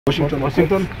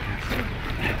Washington.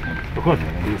 Tukot.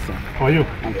 Yes, sir. How are you?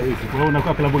 I'm fine. Wewe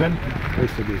unakuwa klabu gani?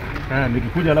 Oyster Bay.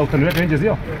 Nikikuja la utaniweka nje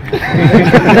sio?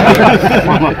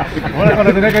 Unaona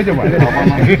kana tunaweka nje bwana.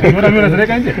 Unaona mimi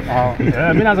nataka nje?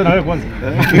 Mimi naanza na wewe kwanza.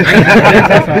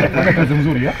 Sasa tunataka kazi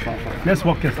nzuri ya. Let's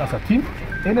work as a team.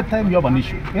 Anytime you have an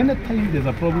issue, anytime there's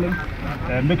a problem,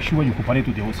 make sure you cooperate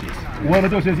with the OCS. Wewe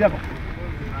unajua OCS yako?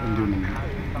 Ndio mimi.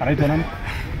 Anaitwa nani?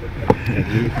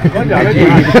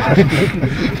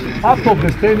 Part of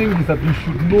the training is that you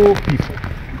should know people,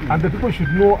 and the people should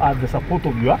know are the support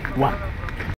of your work.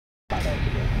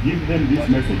 Give them this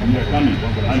message, we are coming,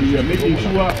 and we are making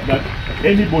sure that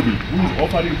anybody who is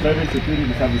offering private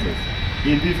security services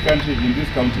in this country, in this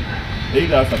county,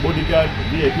 either as a bodyguard,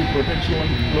 VIP protection,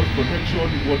 close protection,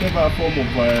 whatever form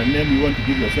of name you want to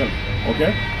give yourself,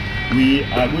 okay? We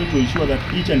are going to ensure that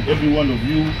each and every one of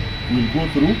you will go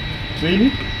through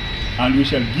training, and we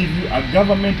shall give you a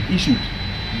government-issued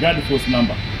guard force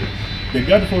number. The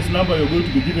guard force number you're going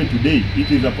to be given today,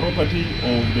 it is a property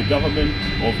of the government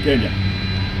of Kenya.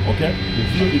 Okay?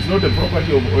 It's not the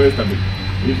property of Oyster Bay.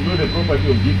 It's not the property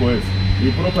of GFOS.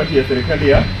 The property of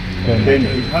Serikali. Then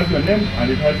it has your name and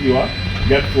it has your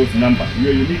guard force number,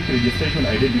 your unique registration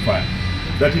identifier.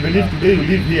 That even if today you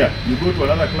live here, you go to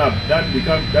another club, that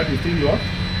is still your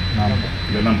number.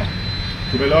 Your number.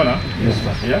 Tumeelewana? Yes,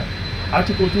 sir. Yeah?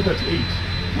 Article 238.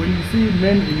 When you see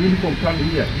men in uniform come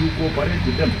here, you cooperate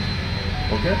with them.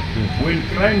 Okay? When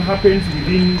crime happens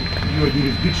within your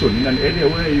jurisdiction, in an area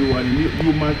where you are,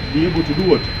 you must be able to do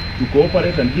what? To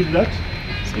cooperate and give that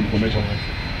information.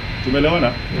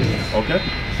 Tumeelewana? Okay?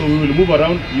 So we will move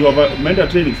around. You have a mentor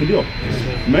training, sindio?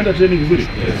 Mentor training is good.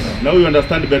 Now you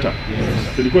understand better.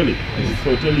 Yes.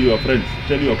 So tell your friends,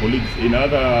 tell your colleagues in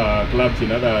other clubs,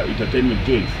 in other entertainment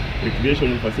joints,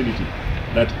 recreational facility,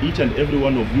 that each and every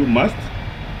one of you must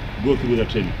go through the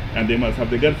training, and they must have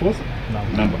the guard force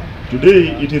number.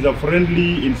 Today it is a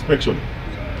friendly inspection.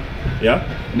 Yeah.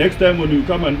 Next time when you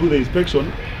come and do the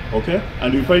inspection, okay,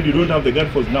 and you find you don't have the guard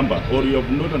force number, or you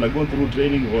have not undergone through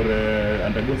training or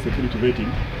undergone security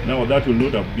vetting, now that will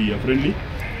not be a friendly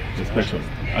inspection.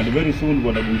 And very soon,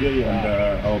 Wanabungei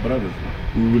and our brothers,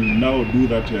 we will now do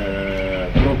that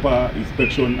proper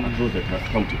inspection across the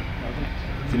county.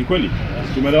 Sinikweli?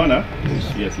 Tumeelewana?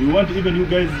 Yes. We want even you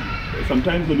guys,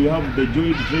 sometimes when you have the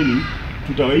joint training,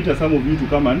 tutawaita some of you to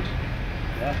come and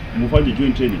mufanye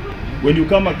joint training. When you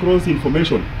come across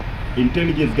information,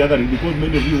 intelligence gathering, because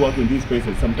many of you work in these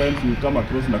spaces, sometimes you come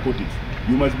across narcotics.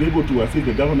 You must be able to assist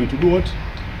the government to do what?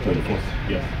 To enforce.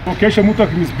 Yes. Kesho mtu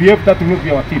akimisbehave, that will not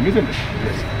be our team, isn't it?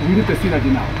 Yes. We need the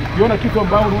synergy now. Ukiona kitu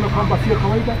ambao unaona kwamba sio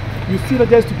kawaida, you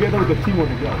synergize together with the team on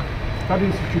the ground. That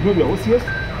is, you should know your OCS,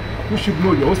 you should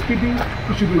know your OSPD,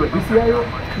 you should know your DCIO,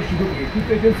 you should know the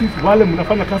recruit agencies. Wale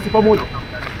mnafanya kazi pamoja,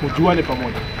 mujuane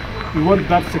pamoja. We want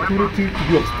that security to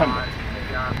be of standard.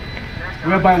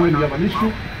 Whereby when we have an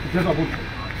issue, it's just about